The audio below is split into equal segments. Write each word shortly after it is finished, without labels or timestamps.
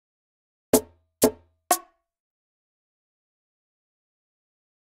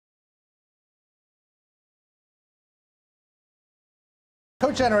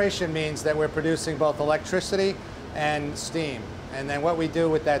Cogeneration means that we're producing both electricity and steam. And then what we do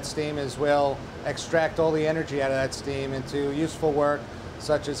with that steam is we'll extract all the energy out of that steam into useful work,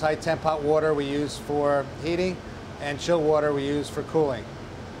 such as high temp hot water we use for heating and chill water we use for cooling.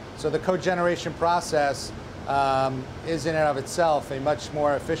 So the cogeneration process is in and of itself a much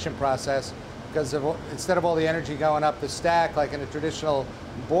more efficient process because instead of all the energy going up the stack like in a traditional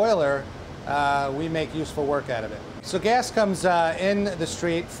boiler, we make useful work out of it. So gas comes in the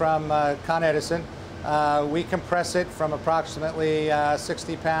street from Con Edison. We compress it from approximately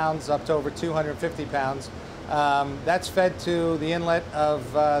 60 pounds up to over 250 pounds. That's fed to the inlet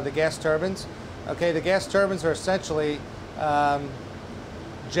of the gas turbines. Okay, the gas turbines are essentially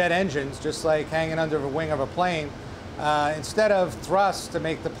jet engines, just like hanging under the wing of a plane. Instead of thrust to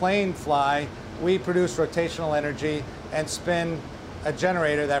make the plane fly, we produce rotational energy and spin a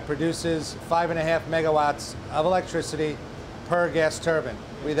generator that produces 5.5 megawatts of electricity per gas turbine.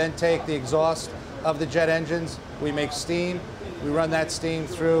 We then take the exhaust of the jet engines, we make steam, we run that steam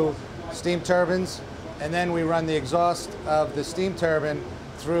through steam turbines, and then we run the exhaust of the steam turbine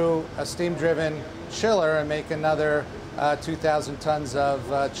through a steam-driven chiller and make another 2,000 tons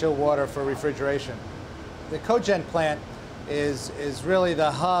of chill water for refrigeration. The CoGen plant is really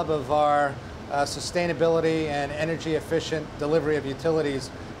the hub of our sustainability and energy efficient delivery of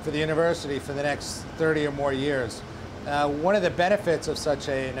utilities for the university for the next 30 or more years. One of the benefits of such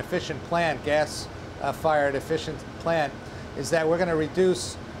an efficient plant, gas-fired efficient plant, is that we're going to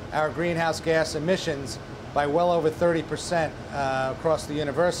reduce our greenhouse gas emissions by well over 30% across the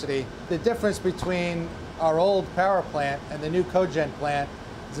university. The difference between our old power plant and the new CoGen plant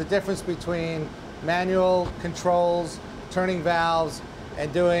is the difference between manual controls, turning valves,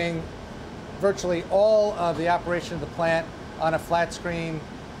 and doing virtually all of the operation of the plant on a flat screen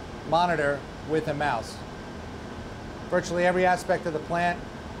monitor with a mouse. Virtually every aspect of the plant,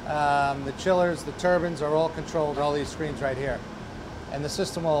 the chillers, the turbines are all controlled on all these screens right here. And the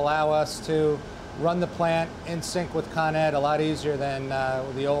system will allow us to run the plant in sync with Con Ed a lot easier than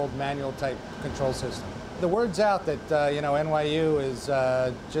the old manual type control system. The word's out that NYU is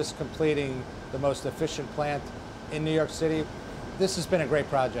just completing the most efficient plant in New York City. This has been a great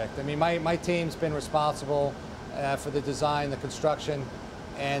project. I mean, my team's been responsible for the design, the construction,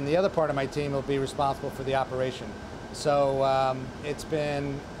 and the other part of my team will be responsible for the operation. So it's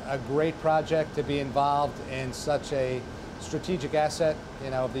been a great project to be involved in such a strategic asset,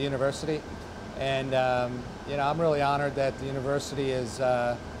 of the university. And I'm really honored that the university has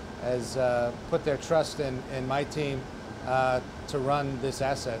put their trust in my team to run this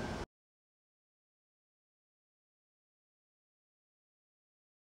asset.